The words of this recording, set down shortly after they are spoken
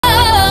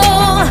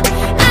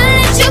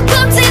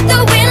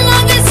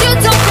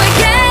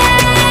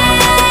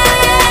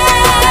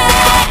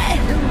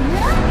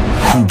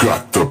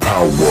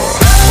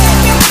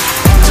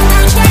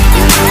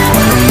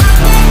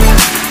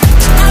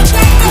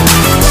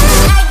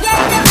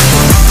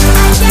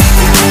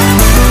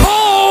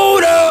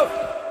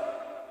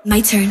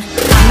my turn.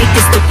 I make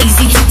this look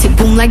easy, to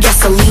boom like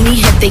gasolini.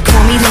 If they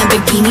call me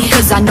Lamborghini,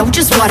 cause I know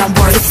just what I'm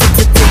worth.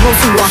 It's 0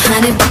 to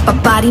 100, but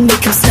my body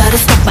make him stutter.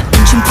 Stop my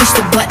engine, push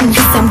the button,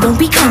 cause I'm gon'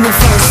 be coming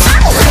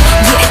first.